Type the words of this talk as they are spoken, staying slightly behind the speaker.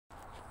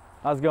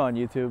How's it going,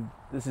 YouTube?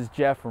 This is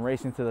Jeff from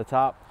Racing to the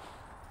Top.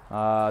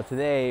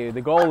 Today, the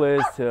goal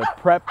is to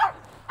prep.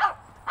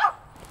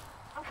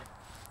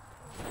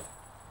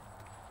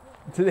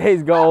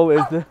 Today's goal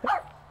is to.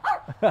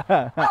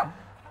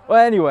 Well,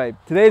 anyway,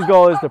 today's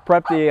goal is to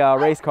prep the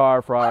race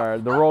car for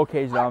the roll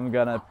cage that I'm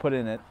gonna put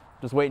in it.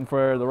 Just waiting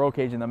for the roll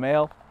cage in the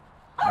mail,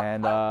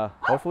 and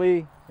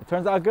hopefully it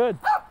turns out good.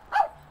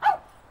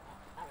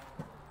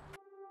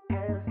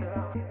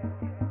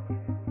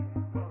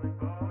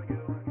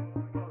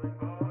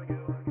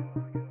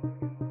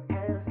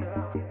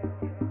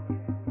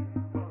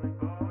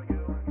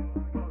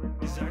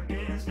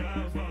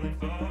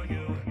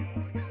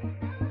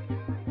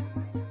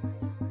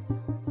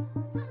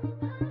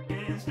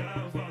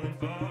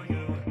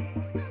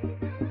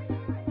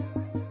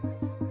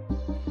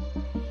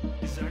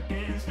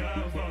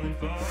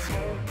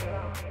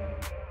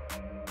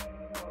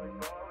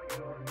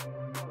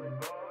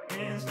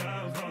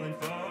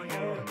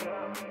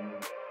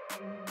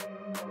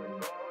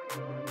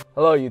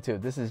 Hello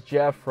YouTube, this is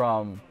Jeff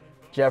from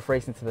Jeff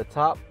Racing to the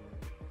Top.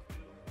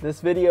 This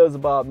video is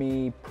about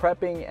me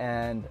prepping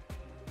and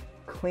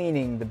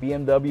cleaning the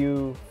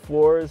BMW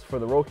floors for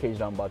the roll cage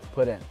that I'm about to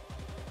put in.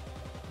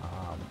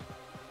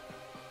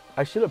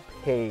 I should have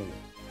paid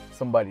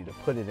somebody to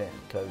put it in,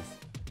 because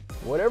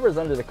whatever is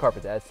under the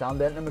carpet, that sound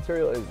deadening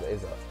material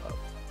is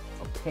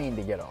a pain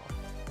to get off.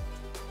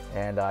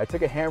 And I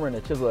took a hammer and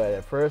a chisel at it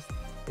at first.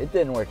 It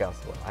didn't work out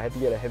so well. I had to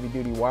get a heavy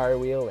duty wire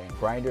wheel and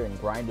grinder and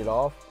grind it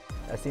off.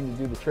 That seemed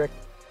to do the trick.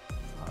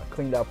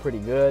 Cleaned out pretty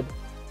good.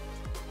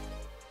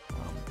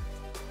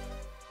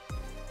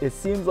 It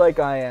seems like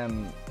I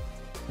am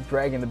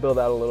dragging the build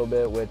out a little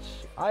bit, which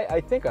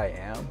I think I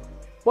am,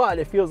 but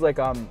it feels like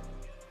I'm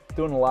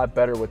doing a lot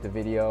better with the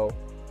video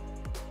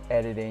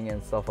editing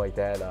and stuff like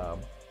that.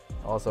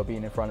 Also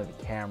being in front of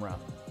the camera.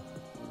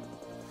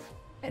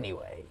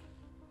 Anyway,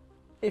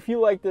 if you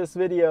like this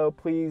video,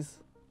 please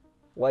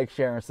like,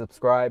 share, and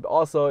subscribe.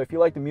 Also, if you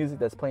like the music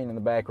that's playing in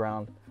the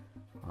background,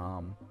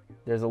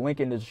 there's a link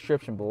in the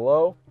description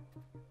below.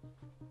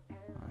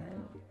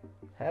 And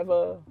have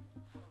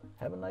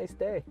a nice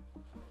day,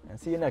 and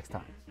see you next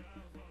time.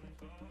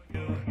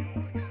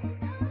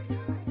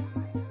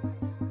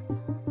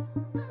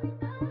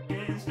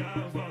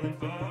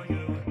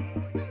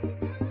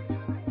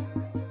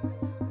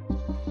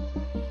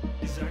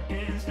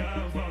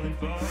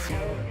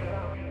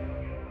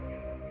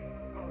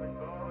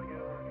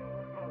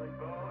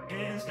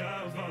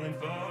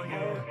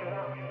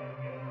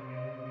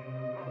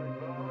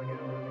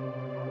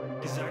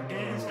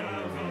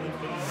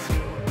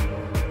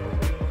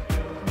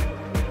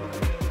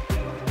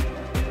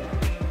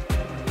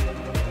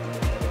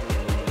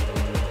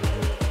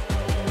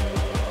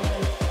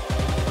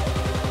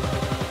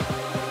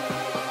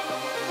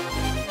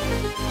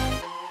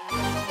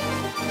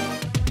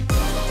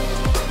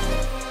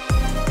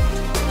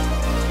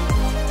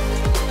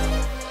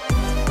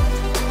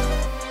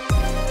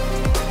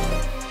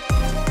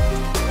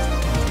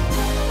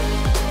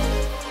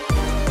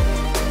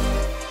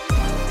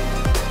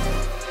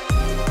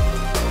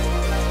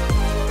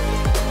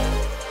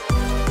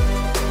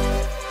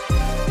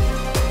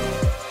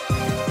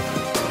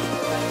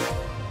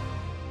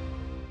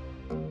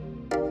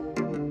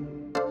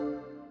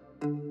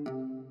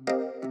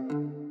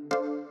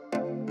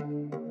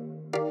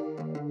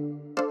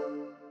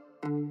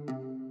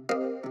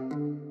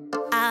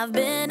 I've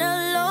been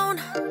alone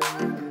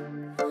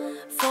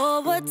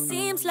for what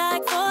seems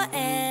like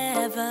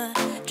forever.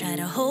 Try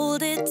to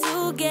hold it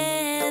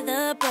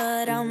together,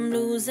 but I'm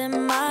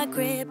losing my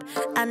grip.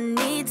 I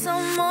need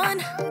someone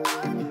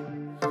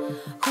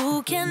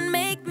who can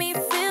make me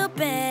feel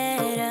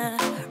better.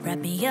 Wrap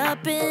me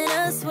up in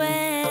a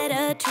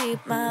sweater, treat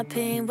my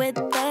pain with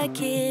a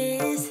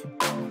kiss.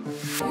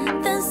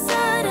 Then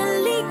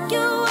suddenly